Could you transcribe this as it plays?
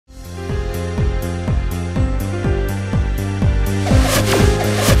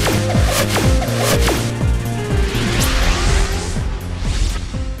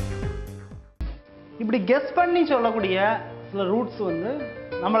Guess பண்ணி சொல்லக்கூடிய சில ரூட்ஸ் வந்து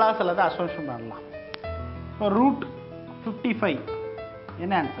நம்மளால் சிலதை அசம்ஷன் பண்ணலாம். இப்போ ரூட் 55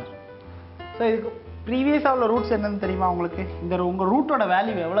 என்ன ஆன்சர்? ஸோ இதுக்கு ப்ரீவியஸாக உள்ள ரூட்ஸ் என்னன்னு தெரியுமா உங்களுக்கு? உங்கள் ரூட்டோட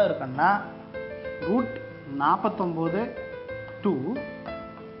வேல்யூ எவ்வளோ இருக்குன்னா ரூட் 49 டு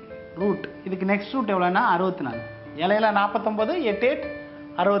ரூட் இதுக்கு நெக்ஸ்ட் ரூட் எவ்வளோன்னா 64. 7 49 8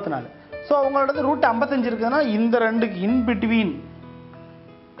 64. ஸோ உங்களோட ரூட் 55 இருக்குதுன்னா இந்த ரெண்டுக்கு இன் பிட்வீன்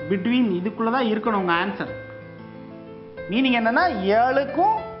இதுக்குள்ளே தான் இருக்கணும் உங்கள் ஆன்சர். மீனிங் என்னென்னா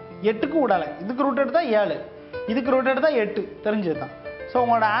 7க்கும் 8க்கும் விடால. இதுக்கு ரூட் எடுத்தால் 7, இதுக்கு ரூட் எடுத்தால் 8 தெரிஞ்சது தான். ஸோ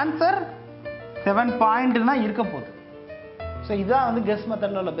உங்களோட ஆன்சர் 7 பாயிண்ட்னா இருக்க போகுது. ஸோ இதுதான் வந்து கெஸ்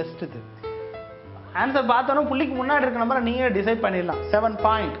மெத்தடில் உள்ள பெஸ்ட். இது ஆன்சர் பார்த்தோன்னா புள்ளிக்கு முன்னாடி இருக்க நம்பரை நீங்கள் டிசைட் பண்ணிடலாம். 7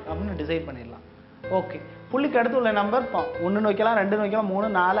 பாயிண்ட் அப்படின்னு டிசைட் பண்ணிடலாம். ஓகே, புள்ளிக்கு அடுத்து உள்ள நம்பர் 1 வைக்கலாம், 2 வைக்கலாம்,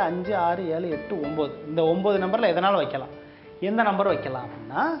 3 4 5 6 7 8 9. இந்த 9 நம்பரில் எதனாலும் வைக்கலாம். எந்த நம்பர் வைக்கலாம்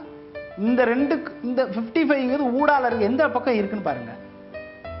அப்படின்னா இந்த இந்த 55ங்கிறது ஊடால இருக்கு. எந்த பக்கம் இருக்குன்னு பாருங்கள்,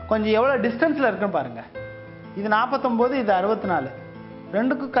 கொஞ்சம் எவ்வளோ டிஸ்டன்ஸில் இருக்குன்னு பாருங்கள். இது 49, இது 64.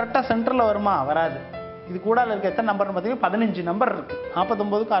 ரெண்டுக்கும் கரெக்டாக சென்டரில் வருமா? வராது. இது கூடால இருக்க எத்தனை நம்பர்னு பார்த்தீங்கன்னா 15 நம்பர் இருக்குது.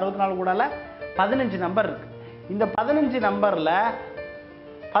 49க்கு 64 கூடால 15 நம்பர் இருக்குது. இந்த 15 நம்பரில்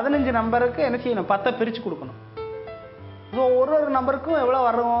 15 நம்பருக்கு என்ன செய்யணும்? 10 பிரித்து கொடுக்கணும். ஸோ ஒரு நம்பருக்கும் எவ்வளோ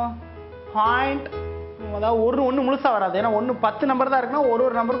வரும்? பாயிண்ட். அதாவது ஒன்று முழுசாக வராது. ஏன்னா 10 நம்பர் தான் இருக்குன்னா ஒரு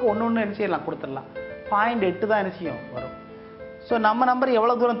நம்பருக்கு ஒன்று என்ன செய்யலாம்? கொடுத்துடலாம். 0.8 தான் என்ன செய்யும்? வரும். ஸோ நம்ம நம்பர்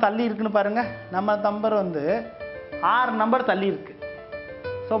எவ்வளோ தூரம் தள்ளி இருக்குன்னு பாருங்கள். நம்ம நம்பர் வந்து 6 நம்பர் தள்ளி இருக்குது.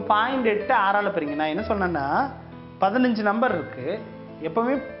 ஸோ 0.8 6ஆல் பிரிங்க. நான் என்ன சொன்னேன்னா 15 நம்பர் இருக்குது.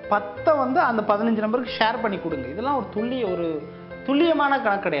 எப்போவுமே 10 வந்து அந்த 15 நம்பருக்கு ஷேர் பண்ணி கொடுங்க. இதெல்லாம் ஒரு துல்லியமான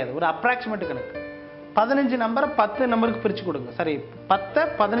கணக்கு கிடையாது, ஒரு அப்ராக்சிமேட் கணக்கு. 15 நம்பரை 10 நம்பருக்கு பிரித்து கொடுங்க. சரி, 10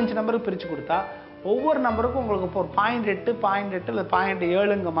 15 நம்பருக்கு பிரித்து கொடுத்தா ஒவ்வொரு நம்பருக்கும் உங்களுக்கு இப்போ ஒரு 0.8 இல்லை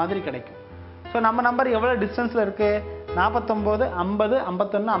 0.7 மாதிரி கிடைக்கும். ஸோ நம்ம நம்பர் எவ்வளோ டிஸ்டன்ஸில் இருக்குது? 49 50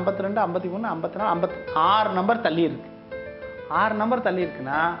 51 52 53 54 56 நம்பர் தள்ளி இருக்குது. 6 நம்பர் தள்ளி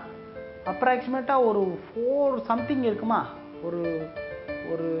இருக்குன்னா அப்ராக்சிமேட்டாக ஒரு 4 சம்திங் இருக்குமா? ஒரு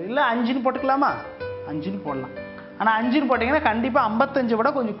இல்லை 5ன்னு போட்டுக்கலாமா? 5ன்னு போடலாம். ஆனால் 5ன்னு போட்டிங்கன்னா கண்டிப்பாக 55 விட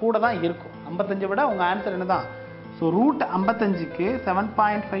கொஞ்சம் கூட தான் இருக்கும். 55 விட உங்கள் ஆன்சர் என்ன தான்? ஸோ ரூட் 55க்கு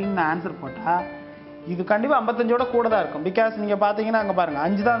 7.5 ஆன்சர் போட்டால் இது கண்டிப்பாக 55ஓட கூட தான் இருக்கும். பிகாஸ் நீங்கள் பார்த்தீங்கன்னா அங்கே பாருங்கள்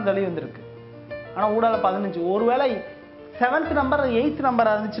 5 தான் தள்ளி வந்துருக்கு. ஆனால் ஊடால 15. ஒருவேளை 7th நம்பர் 8th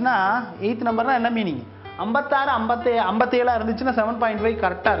நம்பராக இருந்துச்சுன்னா 8th நம்பர்னால் என்ன மீனிங்? 56 57 இருந்துச்சுன்னா 7.5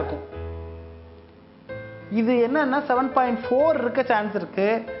 கரெக்டாக இருக்கும். இது என்னன்னா 7.4 இருக்க சான்ஸ் இருக்கு,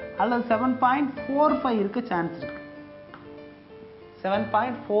 அல்லது 7.45 இருக்க சான்ஸ் இருக்கு.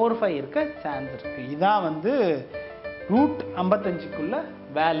 7.45 இருக்க சான்ஸ் இருக்கு. இதான் வந்து ரூட் 55க்குள்ள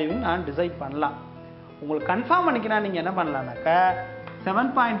வேல்யூன்னு நான் டிசைட் பண்ணலாம். உங்களுக்கு கன்ஃபார்ம் பண்ணிக்கினா நீங்கள் என்ன பண்ணலாம்னாக்கா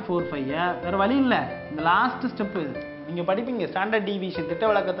 7.45 வேறு வழி இல்லை. இந்த லாஸ்ட் ஸ்டெப்பு நீங்கள் படிப்பீங்க ஸ்டாண்டர்ட் டீவியேஷன் திட்ட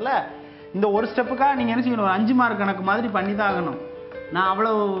விளக்கத்தில். இந்த ஒரு ஸ்டெப்புக்காக நீங்கள் என்ன செய்யணும்? ஒரு 5 மார்க் கணக்கு மாதிரி பண்ணி தான் ஆகணும். நான்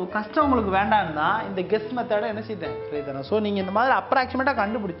அவ்வளோ கஷ்டம் உங்களுக்கு வேண்டான்னு தான் இந்த கெஸ் மெத்தடை என்ன செய்தேன் சொல்லி தரேன். ஸோ நீங்கள் இந்த மாதிரி அப்ராக்சிமேட்டாக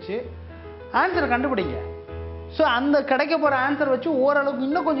கண்டுபிடிச்சி ஆன்சரை கண்டுபிடிங்க. ஸோ அந்த கிடைக்க போகிற ஆன்சர் வச்சு ஓரளவுக்கு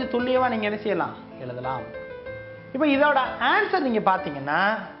இன்னும் கொஞ்சம் துல்லியமாக நீங்கள் என்ன செய்யலாம்? எழுதலாம். இப்போ இதோட ஆன்சர் நீங்கள் பார்த்தீங்கன்னா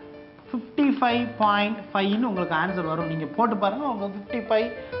 55.5ன்னு உங்களுக்கு ஆன்சர் வரும். நீங்கள் போட்டு பாருங்கள், உங்களுக்கு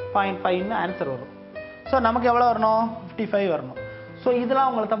 55.5ன்னு ஆன்சர் வரும். ஸோ நமக்கு எவ்வளோ வரணும்? 55 வரணும். ஸோ இதெல்லாம்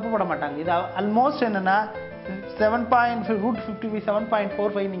அவங்களை தப்பு போட மாட்டாங்க. இது ஆல்மோஸ்ட் என்னென்னா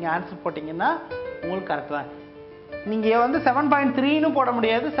 7.45 நீங்கள் ஆன்சர் போட்டிங்கன்னா உங்களுக்கு கரெக்ட் தான். நீங்கள் வந்து 7.3ன்னு போட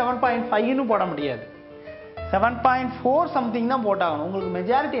முடியாது, 7.5ன்னு போட முடியாது. 7.4 சம்திங் தான் போட்டாகணும். உங்களுக்கு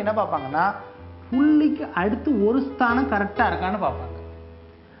மெஜாரிட்டி என்ன பார்ப்பாங்கன்னா புள்ளிக்கு அடுத்து ஒரு ஸ்தானம் கரெக்டாக இருக்கான்னு பார்ப்பாங்க.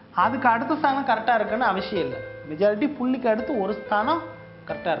 அதுக்கு அடுத்த ஸ்தானம் கரெக்டாக இருக்குன்னு அவசியம் இல்லை. மெஜாரிட்டி புள்ளிக்கு அடுத்து ஒரு ஸ்தானம்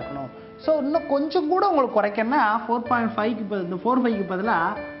கரெக்டாக இருக்கணும். ஸோ இன்னும் கொஞ்சம் கூட உங்களுக்கு குறைக்கணும்னா 4.5க்கு இந்த 4.5க்கு பதிலாக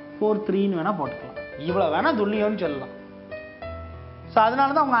 4.3ன்னு வேணால் போட்டுக்கலாம். இவ்வளோ வேணால் துல்லியம்னு சொல்லலாம். ஸோ அதனால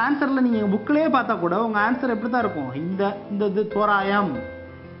தான் உங்கள் ஆன்சரில் நீங்கள் புக்கிலே பார்த்தா கூட உங்கள் ஆன்சர் எப்படி தான் இருக்கும்? இந்த இது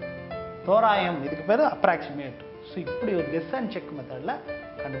தோராயம் இதுக்கு பேர் அப்ராக்சிமேட். ஸோ இப்படி ஒரு கெஸ் அண்ட் செக் மெத்தடில்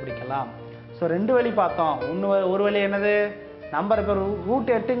கண்டுபிடிக்கலாம். ஸோ 2 வழி பார்த்தோம். ஒரு வழி என்னது? நம்பர் இப்போ ரூட்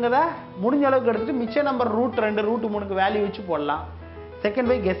 8ங்கிறத முடிஞ்ச அளவுக்கு எடுத்துகிட்டு மிச்ச நம்பர் ரூட் 2 ரூட் 3க்கு வேல்யூ வச்சு போடலாம். செகண்ட்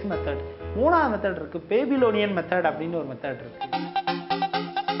வே கெஸ் மெத்தட். 3ஆவது மெத்தட் இருக்குது, பேபிலோனியன் மெத்தட் அப்படின்னு ஒரு மெத்தட் இருக்குது.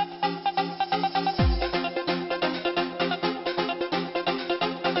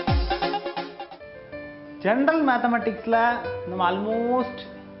 ஜென்ரல் மேத்தமெட்டிக்ஸில் நம்ம ஆல்மோஸ்ட்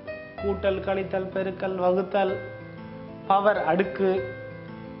கூட்டல், கழித்தல், பெருக்கல், வகுத்தல், பவர், அடுக்கு,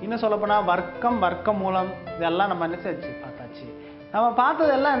 இன்னும் சொல்லப்போனால் வர்க்கம் மூலம் இதெல்லாம் நம்ம என்ன செஞ்சு பார்த்தாச்சு. நம்ம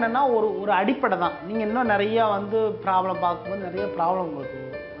பார்த்ததெல்லாம் என்னென்னா ஒரு அடிப்படை தான். நீங்கள் இன்னும் நிறையா வந்து ப்ராப்ளம் பார்க்கும்போது நிறைய ப்ராப்ளம் உங்களுக்கு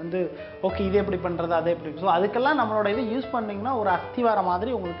வந்து ஓகே இது எப்படி பண்ணுறது அதை எப்படி. ஸோ அதுக்கெல்லாம் நம்மளோட இதை யூஸ் பண்ணிங்கன்னா ஒரு அஸ்திவாரம்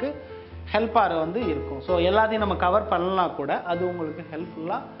மாதிரி உங்களுக்கு ஹெல்ப்பாக வந்து இருக்கும். ஸோ எல்லாத்தையும் நம்ம கவர் பண்ணலாம் கூட அது உங்களுக்கு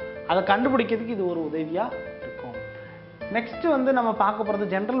ஹெல்ப்ஃபுல்லாக அதை கண்டுபிடிக்கிறதுக்கு இது ஒரு உதவியாக இருக்கும். நெக்ஸ்ட்டு வந்து நம்ம பார்க்க போகிறது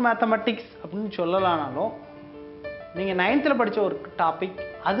ஜென்ரல் மேத்தமெட்டிக்ஸ் அப்படின்னு சொல்லலானாலும் நீங்கள் 9th படித்த ஒரு டாபிக்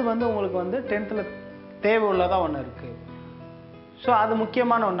அது வந்து உங்களுக்கு வந்து 10th தேவை உள்ளதாக ஒன்று இருக்குது. ஸோ அது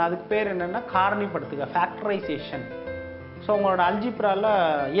முக்கியமான ஒன்று. அதுக்கு பேர் என்னென்னா காரணிப்படுத்துக, ஃபேக்டரைசேஷன். ஸோ உங்களோட அல்ஜிப்ராவில்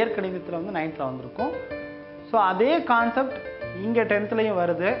இயற்கணிதத்தில் வந்து 9th வந்திருக்கும். ஸோ அதே கான்செப்ட் இங்கே 10th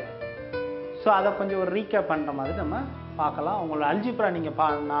வருது. ஸோ அதை கொஞ்சம் ஒரு ரீகேப் பண்ணுற மாதிரி நம்ம பார்க்கலாம். உங்களோட அல்ஜிப்ரா நீங்கள்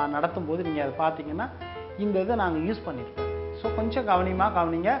நான் நடத்தும் போது நீங்கள் அதை பார்த்தீங்கன்னா இந்த இதை நாங்கள் யூஸ் பண்ணியிருக்கோம். ஸோ கொஞ்சம்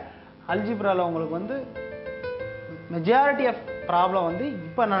கவனிங்க. அல்ஜிப்ராவில் உங்களுக்கு வந்து மெஜாரிட்டி ஆஃப் ப்ராப்ளம் வந்து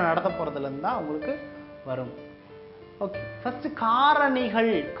இப்போ நான் நடத்த போகிறதுலேருந்து தான் உங்களுக்கு வரும். ஓகே, ஃபஸ்ட்டு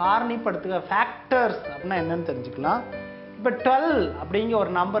காரணிப்படுத்துக, ஃபேக்டர்ஸ் அப்படின்னா என்னன்னு தெரிஞ்சுக்கலாம். இப்போ 12 அப்படிங்கிற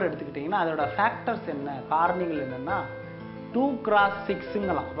ஒரு நம்பர் எடுத்துக்கிட்டிங்கன்னா அதோட ஃபேக்டர்ஸ் என்ன, காரணிகள் என்னென்னா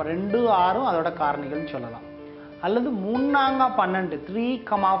 2x6ங்கலாம். அப்போ 2 6 அதோட காரணிகள்னு சொல்லலாம். அல்லது 3×12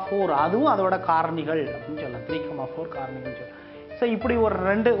 3,4 அதுவும் அதோட காரணிகள் அப்படின்னு சொல்லலாம். 3,4 காரணிகள் சொல்லலாம். ஸோ இப்படி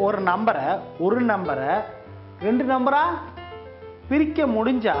ஒரு நம்பரை 2 நம்பராக பிரிக்க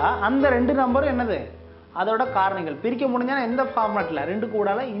முடிஞ்சால் அந்த 2 நம்பரும் என்னது அதோட காரணிகள். பிரிக்க முடிஞ்சால் எந்த ஃபார்மேட்டில், 2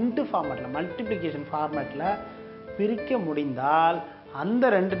 கூடால இன்ட்டு ஃபார்மேட்டில், மல்டிப்ளிகேஷன் ஃபார்மேட்டில் பிரிக்க முடிந்தால் அந்த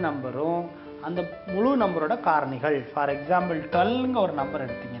 2 நம்பரும் அந்த முழு நம்பரோட காரணிகள். ஃபார் எக்ஸாம்பிள் 12ங்க ஒரு நம்பர்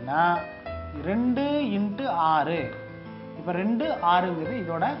எடுத்திங்கன்னா 2 × 6. இப்போ 2 6ங்கிறது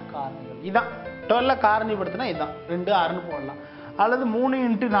இதோட காரணிகள். இதான் 12 காரணிப்படுத்தினா இதுதான் 2 6ன்னு போடலாம். அல்லது 3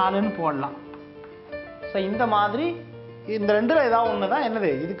 × 4ன்னு போடலாம். ஸோ இந்த மாதிரி இந்த 2ல் ஏதாவது ஒன்று தான் என்னது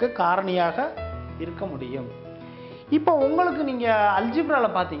இதுக்கு காரணியாக இருக்க முடியும். இப்போ உங்களுக்கு நீங்கள்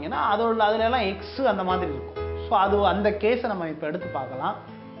அல்ஜிப்ராவில் பார்த்தீங்கன்னா அதுலலாம் எக்ஸு அந்த மாதிரி இருக்கும். ஸோ அது அந்த கேஸை நம்ம இப்போ எடுத்து பார்க்கலாம்.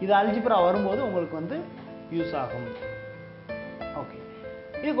 இது அல்ஜிப்ரா வரும்போது உங்களுக்கு வந்து யூஸ் ஆகும். ஓகே,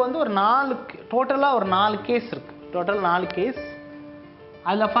 இதுக்கு வந்து டோட்டலாக ஒரு 4 கேஸ் இருக்குது. Total 4 case.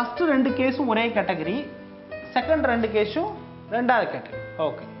 அதில் ஃபஸ்ட்டு 2 கேஸும் ஒரே கேட்டகரி, செகண்ட் 2 கேஸும் 2வது கேட்டகரி.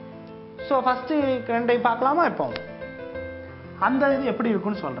 ஓகே, ஸோ ஃபஸ்ட்டு 2 பார்க்கலாமா? இப்போ அந்த இது எப்படி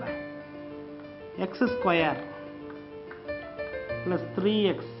இருக்குன்னு சொல்கிறேன். x² +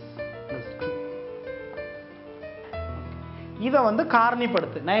 3x + 2 இதை வந்து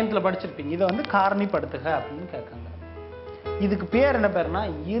காரணிப்படுத்து. 9th படிச்சிருப்பீங்க. இதை வந்து காரணிப்படுத்துக அப்படின்னு கேட்காங்க. இதுக்கு பேர் என்ன பேருனா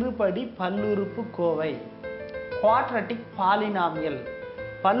இருபடி பல்லுறுப்பு கோவை, குவாட்ரட்டிக் பாலினாமியல்.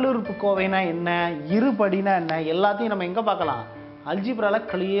 பல்லுறுப்பு கோவைனா என்ன, இருபடினா என்ன, எல்லாத்தையும் நம்ம எங்கே பார்க்கலாம், அல்ஜிப்ராவில்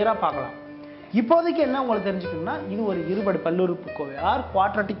கிளியராக பார்க்கலாம். இப்போதைக்கு என்ன உங்களுக்கு தெரிஞ்சுக்கணும்னா இது ஒரு இருபடி பல்லுறுப்பு கோவை ஆர்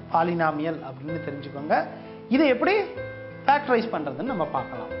குவாட்ரட்டிக் பாலினாமியல் அப்படின்னு தெரிஞ்சுக்கோங்க. இதை எப்படி ஃபேக்டரைஸ் பண்ணுறதுன்னு நம்ம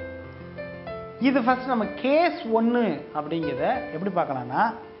பார்க்கலாம். இது ஃபஸ்ட் நம்ம கேஸ் 1 அப்படிங்கிறத எப்படி பார்க்கலாம்னா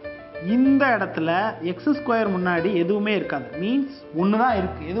இந்த இடத்துல x² முன்னாடி எதுவுமே இருக்காது. மீன்ஸ் 1 தான்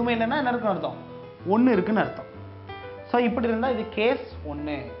இருக்குது. எதுவுமே இல்லைன்னா என்ன இருக்குன்னு அர்த்தம், 1 இருக்குன்னு அர்த்தம். ஸோ இப்படி இருந்தால் இது கேஸ்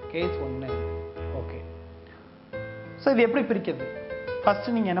 1. ஓகே, ஸோ இது எப்படி பிரிக்கிறது?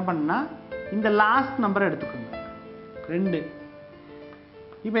 ஃபஸ்ட்டு நீங்கள் என்ன பண்ணுன்னா இந்த லாஸ்ட் நம்பரை எடுத்துக்கோங்க 2.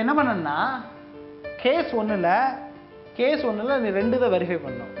 இப்போ என்ன பண்ணணும்னா கேஸ் 1ல் நீ 2 இதை வெரிஃபை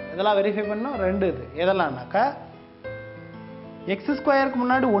பண்ணணும். இதெல்லாம் வெரிஃபை பண்ணணும். 2 இது எதெல்லாம்னாக்கா x²க்கு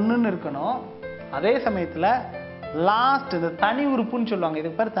முன்னாடி 1ன்னு இருக்கணும். அதே சமயத்தில் லாஸ்ட் இந்த தனி உறுப்புன்னு சொல்லுவாங்க.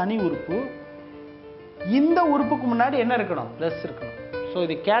 இதுக்கு பேர் தனி உறுப்பு. இந்த உறுப்புக்கு முன்னாடி என்ன இருக்கணும், ப்ளஸ் இருக்கணும். ஸோ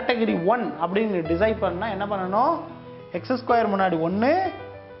இது கேட்டகரி 1 அப்படின்னு டிசைட் பண்ணால் என்ன பண்ணணும், x² முன்னாடி 1,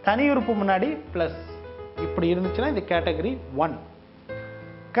 தனி உறுப்பு முன்னாடி ப்ளஸ். இப்படி இருந்துச்சுன்னா இது கேட்டகரி 1.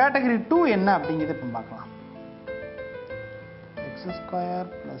 கேட்டகரி 2 என்ன அப்படிங்கிறது இப்போ பார்க்கலாம். x²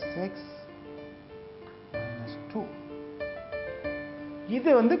 + x - 2 இது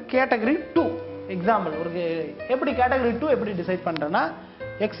வந்து கேட்டகரி 2. எக்ஸாம்பிள் ஒரு எப்படி கேட்டகரி 2 எப்படி டிசைட் பண்ணுறேன்னா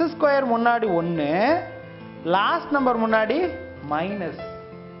x² முன்னாடி 1, லாஸ்ட் நம்பர் முன்னாடி மைனஸ்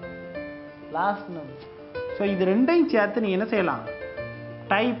லாஸ்ட் நம்பர். ஸோ இது ரெண்டையும் சேர்த்து நீங்கள் என்ன செய்யலாம்,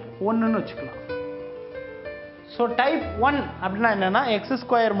 டைப் 1ன்னு வச்சுக்கலாம். ஸோ டைப் 1 அப்படின்னா என்னென்னா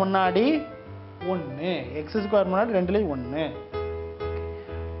x² முன்னாடி 1, x² முன்னாடி 2லேயும் 1.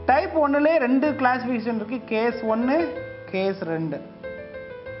 டைப் 1லே 2 கிளாஸிஃபிகேஷன் இருக்குது. Case 1, case 2.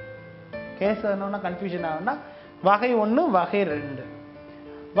 கேஸ் என்னன்னா கன்ஃபியூஷன் ஆகும்னா வகை 1, வகை 2.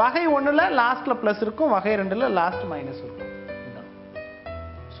 வகை 1ல் லாஸ்ட்டில் ப்ளஸ் இருக்கும், வகை 2ல் லாஸ்ட் மைனஸ் இருக்கும்.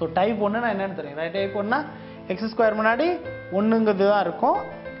 ஸோ டைப் 1னா என்னென்னு தெரியும். டைப் 1னா x² முன்னாடி 1ங்கிறது தான் இருக்கும்.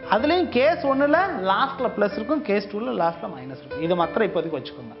 அதுலேயும் கேஸ் 1ல் லாஸ்ட்டில் ப்ளஸ் இருக்கும், கேஸ் 2ல் லாஸ்ட்டில் மைனஸ் இருக்கும். இதை மாத்திரம் இப்போதைக்கு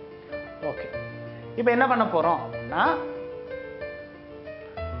வச்சுக்கோங்க. ஓகே, இப்போ என்ன பண்ண போகிறோம் அப்படின்னா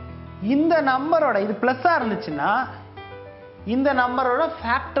இந்த நம்பரோட இது ப்ளஸ்ஸாக இருந்துச்சுன்னா இந்த நம்பரோட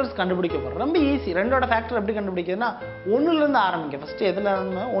ஃபேக்டர்ஸ் கண்டுபிடிக்க போகிறோம். ரொம்ப ஈஸி. ரெண்டோட ஃபேக்டர் எப்படி கண்டுபிடிக்கிறதுனா ஒன்றுலேருந்து ஆரம்பிங்க. ஃபஸ்ட்டு எதில்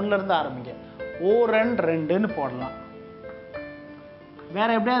இருந்து? ஒன்றுலேருந்து ஆரம்பிங்க. ஓ 2 போடலாம்.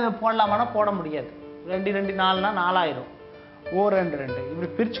 வேறு எப்படியும் அதை போடலாமான்னா போட முடியாது. 2 2 4னா 4 ஆயிரும். ஓ 2 இப்படி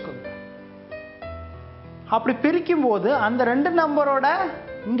பிரிச்சுக்கோங்க. அப்படி பிரிக்கும் போது அந்த ரெண்டு நம்பரோட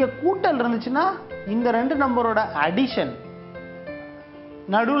இங்கே கூட்டல் இருந்துச்சுன்னா இந்த ரெண்டு நம்பரோட அடிஷன்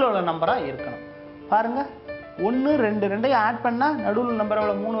நடுவில் உள்ள நம்பராக இருக்கணும். பாருங்கள், 1 2 2ஐயும் ஆட் பண்ணால் நடுவில் நம்பர்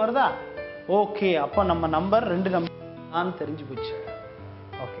எவ்வளோ 3 வருதா? ஓகே, அப்போ நம்ம நம்பர் 2 நம்பர் இதான்னு தெரிஞ்சு போச்சு.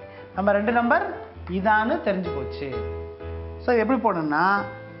 ஓகே, நம்ம 2 நம்பர் இதான்னு தெரிஞ்சு போச்சு. ஸோ எப்படி போடணும்னா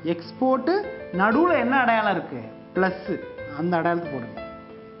எக்ஸ் போட்டு நடுவில் என்ன அடையாளம் இருக்குது? ப்ளஸ்ஸு. அந்த அடையாளத்தை போடுங்க.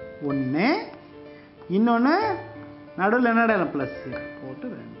 1 இன்னொன்று நடுவில் என்ன அடையாளம்? ப்ளஸ்ஸு போட்டு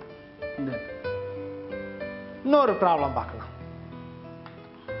 2. இந்த இன்னொரு ப்ராப்ளம் பார்க்கலாம்.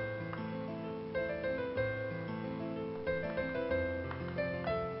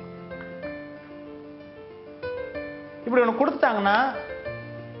 இப்படி ஒன்று கொடுத்துட்டாங்கன்னா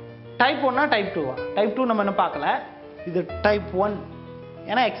டைப் 1 டைப் 2 டைப் 2 நம்ம என்ன பார்க்கல. இது டைப் 1.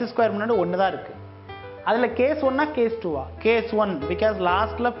 ஏன்னா x² முன்னாடி 1 தான் இருக்குது. அதில் கேஸ் 1 கேஸ் 2 கேஸ் 1 பிகாஸ்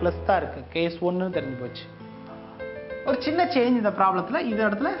லாஸ்ட்டில் ப்ளஸ் தான் இருக்குது. கேஸ் 1 தெரிஞ்சு போச்சு. ஒரு சின்ன சேஞ்ச் இந்த ப்ராப்ளத்தில். இந்த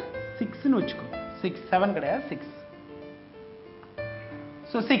இடத்துல 6ன்னு வச்சுக்கோ. 6 7 கிடையாது, 6.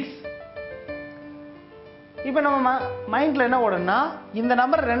 ஸோ 6. இப்போ நம்ம மைண்டில் என்ன ஓடணும்னா இந்த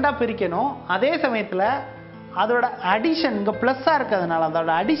நம்பர் 2ஆக பிரிக்கணும். அதே சமயத்தில் அதோட அடிஷன் இங்கே ப்ளஸ்ஸாக இருக்கிறதுனால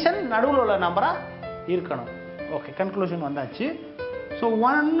அதோட அடிஷன் நடுவில் உள்ள நம்பராக இருக்கணும். ஓகே, கன்க்ளூஷன் வந்தாச்சு. ஸோ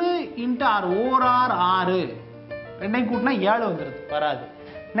 1 × r ஓர் ஆர் 6. 2ஐயும் கூட்டினா 7 வந்துடுது, வராது.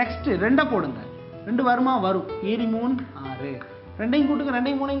 நெக்ஸ்ட்டு 2 போடுங்க. 2 வருமா? வரும். 7 3 6. 2ஐயும் கூட்டுங்க,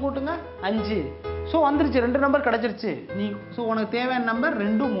 2ஐயும் 3ஐயும் கூட்டுங்க 5. ஸோ வந்துருச்சு, 2 நம்பர் கிடச்சிருச்சு. ஸோ உனக்கு தேவையான நம்பர்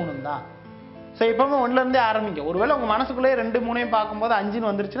 2 3 தான். ஸோ எப்போவுமே 1லேருந்தே ஆரம்பிங்க. ஒருவேளை உங்கள் மனசுக்குள்ளேயே 2 3ஐயும் பார்க்கும்போது 5ன்னு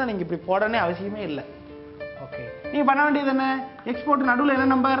வந்துருச்சுன்னா நீங்கள் இப்படி போடனே அவசியமே இல்லை. ஓகே, நீங்கள் பண்ண வேண்டியது என்ன? எக்ஸ் போட்டு நடுவில் என்ன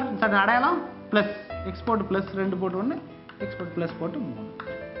நம்பர்? அடையாளம் ப்ளஸ். எக்ஸ் போட்டு ப்ளஸ் 2 போட்டு 1, எக்ஸ் போட்டு ப்ளஸ் போட்டு 3.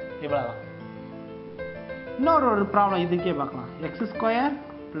 இவ்வளோதான். இன்னொரு ப்ராப்ளம் இதுக்கே பார்க்கலாம். x²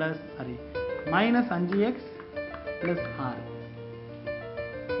 plus -5x plus 6.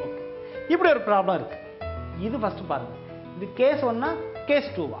 Okay, இப்படி ஒரு ப்ராப்ளம் இருக்குது. இது ஃபஸ்ட்டு பாருங்கள். இது case 1 case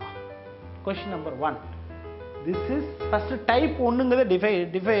 2 question number 1. This is first type 1ங்கிறத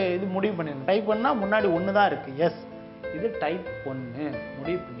இது முடிவு பண்ணிடுங்க. டைப் 1னா முன்னாடி 1 தான் இருக்குது. எஸ், இது டைப் 1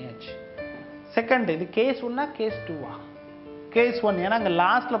 முடிவு பண்ணியாச்சு. செகண்ட், இது கேஸ் 1 கேஸ் 2 கேஸ் 1. ஏன்னா அங்கே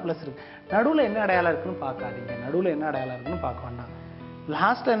லாஸ்ட்டில் ப்ளஸ் இருக்குது. நடுவில் என்ன அடையாளம் இருக்குன்னு பார்க்காதீங்க. நடுவில் என்ன அடையாளம் இருக்குன்னு பார்க்க வேண்டாம்.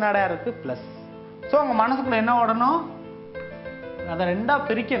 லாஸ்ட்டில் என்ன அடையாளம் இருக்குது? ப்ளஸ். ஸோ உங்கள் மனசுக்குள்ளே என்ன ஓடணும்? அதை 2ஆக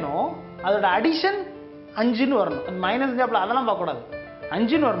பிரிக்கணும். அதோட அடிஷன் 5ன்னு வரணும். அது மைனஸ் ஜாப்பில் அதெல்லாம் பார்க்கக்கூடாது.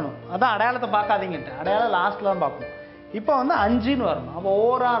 5ன்னு வரணும். அதான் அடையாளத்தை பார்க்காதீங்கன்ட்டு. அடையாளம் லாஸ்ட்டில் தான் பார்க்கணும். இப்போ 5ன்னு வரணும். அப்போ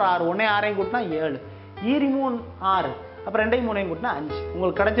ஓர் ஆர் 6. 1 6ஐயும் கூட்டினா 7. 7 3 6. அப்புறம் 2 3ஐயும் கூட்டினா 5.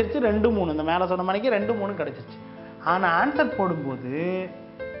 உங்களுக்கு கிடச்சிருச்சு 2 3. இந்த மேலே சொன்ன மணிக்கு 2 3 கிடச்சிருச்சு. ஆனால் ஆன்சர் போடும்போது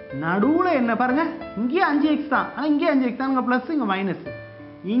நடுவில் என்ன பாருங்கள், இங்கேயே 5x தான். ஆனால் இங்கேயே 5x தான். இங்கே ப்ளஸ், இங்கே மைனஸ்.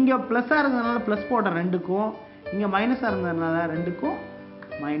 இங்கே ப்ளஸ்ஸாக இருந்ததுனால ப்ளஸ் போடுறேன் 2க்கும். இங்கே மைனஸாக இருந்ததுனால 2க்கும்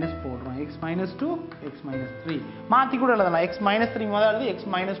மைனஸ் போடுறோம். x -2 x -3 மாற்றி கூட எழுதலாம். x -3 முதல் எழுதி x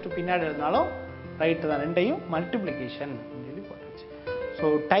 -2 பின்னாடி எழுதினாலும் ரைட்டு தான். 2ஐயும் மல்டிப்ளிகேஷன் சொல்லி போட்டுருச்சு. ஸோ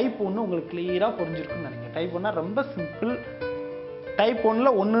டைப் 1 உங்களுக்கு கிளியராக புரிஞ்சிருக்குன்னு நினைக்கிறேன். டைப் 1 ரொம்ப சிம்பிள். டைப்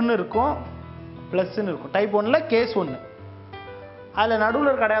 1ல் 1ன்னு இருக்கும், ப்ளஸ்ன்னு இருக்கும். டைப் 1ல் கேஸ் 1. அதில் நடுவில்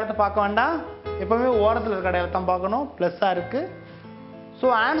இருக்க அடையாளத்தை பார்க்க வேண்டாம். எப்போவுமே ஓரத்தில் இருக்க அடையாளத்தை தான் பார்க்கணும். ப்ளஸ்ஸாக இருக்குது. ஸோ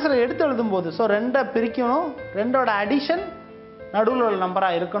ஆன்சரை எடுத்து எழுதும்போது 2ஐ பிரிக்கணும். 2ஓட அடிஷன் நடுவில் உள்ள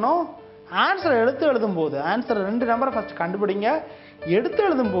நம்பராக இருக்கணும். ஆன்சரை எடுத்து எழுதும்போது ஆன்சர் 2 நம்பரை ஃபஸ்ட்டு கண்டுபிடிங்க. எடுத்து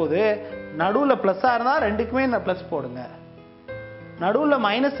எழுதும்போது நடுவில் ப்ளஸ்ஸாக இருந்தால் 2க்குமே ப்ளஸ் போடுங்க. நடுவில்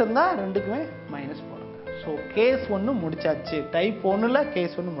மைனஸ் இருந்தால் 2க்குமே மைனஸ் போடுங்க. ஸோ கேஸ் 1 முடிச்சாச்சு. டைப் 1ல்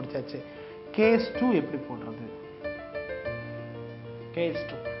கேஸ் 1 முடிச்சாச்சு. கேஸ் 2 எப்படி போடுறது? கேஸ்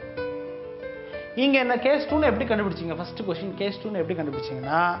 2 இங்கே என்ன கேஸ் 2ன்னு எப்படி கண்டுபிடிச்சிங்க? ஃபஸ்ட்டு கொஸ்டின் கேஸ் 2ன்னு எப்படி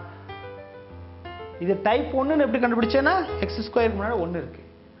கண்டுபிடிச்சிங்கன்னா, இது டைப் 1ன்னு எப்படி கண்டுபிடிச்சேன்னா x² முன்னாடி 1 இருக்குது.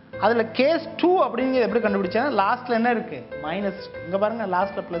 அதில் கேஸ் 2 அப்படிங்கிறது எப்படி கண்டுபிடிச்சேன்னா லாஸ்ட்டில் என்ன இருக்குது? மைனஸ். இங்கே பாருங்கள்,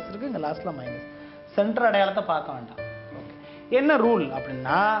 லாஸ்ட்டில் ப்ளஸ் இருக்குது, இங்கே லாஸ்ட்டில் மைனஸ். சென்டர் அடையாளத்தை பார்க்க வேண்டாம். ஓகே, என்ன ரூல்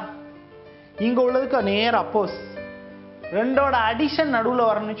அப்படின்னா இங்கே உள்ளதுக்கு நேர் அப்போஸ். 2ஓட அடிஷன் நடுவில்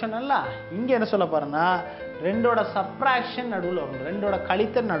வரணும்னு சொன்னால இங்கே என்ன சொல்ல போகிறேன்னா 2ஓட சப்ராக்ஷன் நடுவில் வரணும். 2ஓட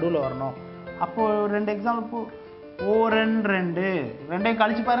கழித்தல் நடுவில் வரணும். அப்போது 2 எக்ஸாம்பிள். ஓ 2 2ஐயும்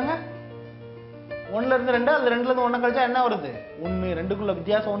கழிச்சு பாருங்கள். 1லேருந்து 2, அது 2லேருந்து 1 கழிச்சா என்ன வருது? 1. 2க்குள்ள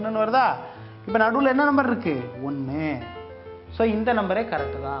வித்தியாசம் 1ன்னு வருதா? இப்போ நடுவில் என்ன நம்பர் இருக்குது? 1. ஸோ இந்த நம்பரே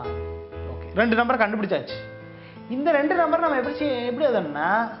கரெக்டு தான். ஓகே, 2 நம்பர் கண்டுபிடிச்சாச்சு. இந்த ரெண்டு நம்பர் நம்ம எப்படி எழுதணும்னா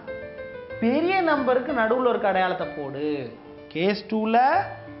பெரிய நம்பருக்கு நடுவில் இருக்க அடையாளத்தை போடு. கேஸ் 2ல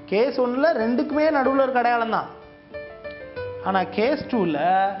கேஸ் 1ல ரெண்டுக்குமே நடுவில் இருக்க அடையாளம் தான். ஆனால் கேஸ் 2ல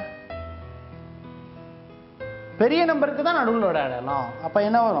பெரிய நம்பருக்கு தான் நடுவில் ஒரு அடையாளம். அப்போ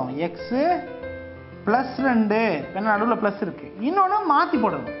என்ன வரும்? எக்ஸு ப்ளஸ் 2 ஏன்னா நடுவில் ப்ளஸ் இருக்கு. இன்னொன்று மாற்றி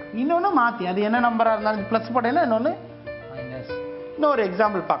போடணும். இன்னொன்று மாற்றி அது என்ன நம்பராக இருந்தாலும் ப்ளஸ் போட்டேன்னா இன்னொன்று மைனஸ். இன்னொரு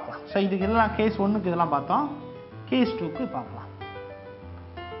எக்ஸாம்பிள் பார்க்கலாம். ஸோ இதுக்கு இதெல்லாம் கேஸ் 1க்கு இதெல்லாம் பார்த்தோம். கேஸ் 2க்கு பார்க்கலாம்.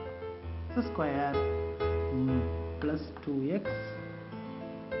 Square plus 2x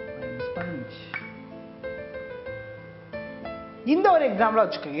minus 15. இந்த ஒரு எக்ஸாம்பிளாக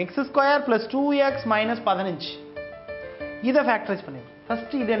வச்சுக்கோங்க. X square plus 2x minus 15. இதை ஃபேக்டரைஸ் பண்ணிடுங்க.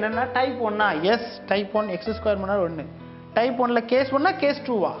 ஃபர்ஸ்ட் இது என்னன்னா type 1 S type 1 X square முன்னாடி 1. Type 1ல case 1 case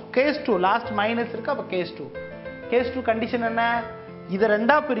 2வா? Case 2 last minus இருக்கு. அப்போ கேஸ் 2. கேஸ் 2 கண்டிஷன் என்ன? இதை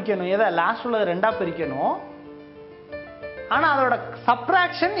ரெண்டா பிரிக்கணும். எதை? லாஸ்ட் உள்ளதை ரெண்டா பிரிக்கணும். ஆனால் அதோட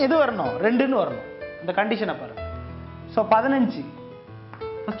சப்ராக்ஷன் எது வரணும்? 2ன்னு வரணும். இந்த கண்டிஷனை பாருங்க. ஸோ 15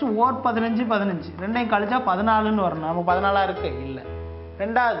 ஃபர்ஸ்ட் ஓர் 15 15 ரெண்டையும் கழிச்சா 14ன்னு வரணும். நம்ம 14 இருக்கு இல்லை.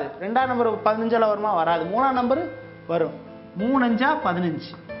 ரெண்டாவது நம்பர் 15 வருமா? வராது. மூணாம் நம்பர் வரும். 3 5 15.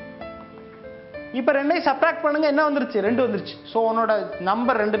 இப்போ ரெண்டையும் சப்ராக்ட் பண்ணுங்க. என்ன வந்துருச்சு? 2 வந்துருச்சு. ஸோ உன்னோட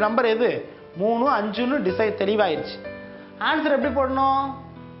நம்பர் 2 நம்பர் எது? 3 5ன்னு டிசைட் தெளிவாயிருச்சு. ஆன்சர் எப்படி போடணும்?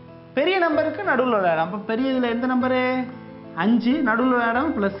 பெரிய நம்பருக்கு நடுவில் உள்ள இடம். அப்போ பெரிய இதில் எந்த நம்பரு? 5 நடுவில் உள்ள இடம்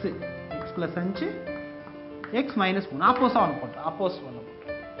plus X plus 5 X minus 3. ஆப்போஸாக ஒன்று போட்டோம். ஆப்போசிட் ஒன்று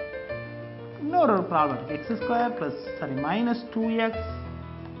போட்டோம். இன்னொரு ப்ராப்ளம் இருக்குது. X square plus minus 2x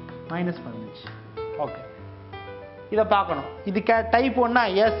minus 15. Okay, இதை பார்க்கணும். இது டைப் 1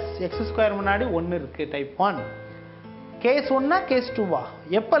 எஸ் எக்ஸ் ஸ்கொயர் முன்னாடி 1 இருக்கு. Type 1 case 1 case 2வா?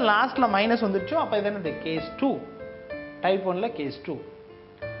 எப்போ லாஸ்ட்டில் மைனஸ் வந்துருச்சோ அப்போ இது என்னது? கேஸ் 2. Type 1ல case 2.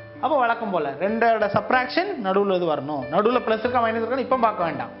 அப்போ வழக்கம் போல் ரெண்டோட சப்ராக்ஷன் நடுவில் இது வரணும். நடுவில் ப்ளஸ் இருக்கா மைனஸ் இருக்கான்னு இப்போ பார்க்க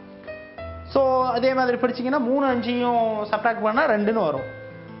வேண்டாம். ஸோ அதே மாதிரி படிச்சிங்கன்னா 3 5யும் சப்ராக்ட் பண்ணால் 2ன்னு வரும்.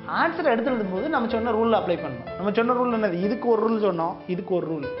 ஆன்சர் எடுத்து எழுதும்போது நம்ம சொன்ன ரூலில் அப்ளை பண்ணணும். நம்ம சொன்ன ரூல் என்னது? இதுக்கு ஒரு ரூல் சொன்னோம், இதுக்கு ஒரு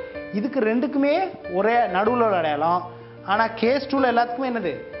ரூல். இதுக்கு ரெண்டுக்குமே ஒரே நடுவில் உள்ள அடையாளம். ஆனால் கேஸ் 2ல எல்லாத்துக்குமே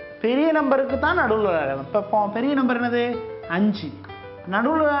என்னது? பெரிய நம்பருக்கு தான் நடுவில் உள்ள அடையாளம். இப்போ பெரிய நம்பர் என்னது? 5.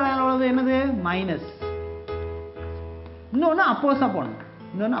 நடுவில் உள்ள அடையாளம் என்னது? மைனஸ். இன்னொன்று அப்போஸாக போடணும்.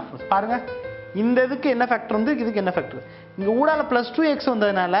 இன்னொன்று அப்போஸ். பாருங்க, இந்த இதுக்கு என்ன ஃபேக்டர் வந்து இதுக்கு என்ன ஃபேக்டர்? இங்கே ஊடால ப்ளஸ் 2x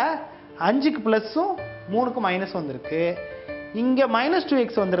வந்ததுனால 5க்கு ப்ளஸ்ஸும் 3க்கு மைனஸ் வந்திருக்கு. இங்கே மைனஸ்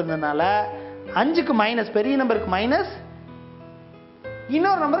 2x வந்திருந்ததுனால 5க்கு மைனஸ், பெரிய நம்பருக்கு மைனஸ்,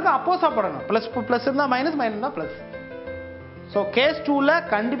 இன்னொரு நம்பருக்கு அப்போஸாக போடணும். ப்ளஸ் இருந்தால் மைனஸ், மைனஸ் இருந்தால் ப்ளஸ். ஸோ கேஸ் 2ல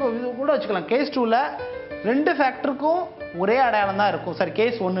கண்டிப்பாக இது கூட வச்சுக்கலாம். கேஸ் 2ல 2 ஃபேக்டருக்கும் ஒரே அடையாளம் தான் இருக்கும். சரி,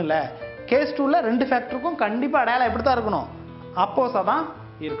 கேஸ் 1ல கேஸ் 2ல 2 ஃபேக்டருக்கும் கண்டிப்பாக அடையாளம் எப்படி தான் இருக்கணும்? அப்போஸாக தான்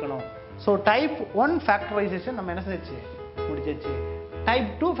இருக்கணும். ஸோ டைப் 1 ஃபேக்டரைசேஷன் நம்ம என்ன செஞ்சு முடிச்சிச்சு. டைப்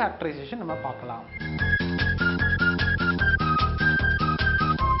 2 ஃபேக்டரைசேஷன் நம்ம பார்க்கலாம்.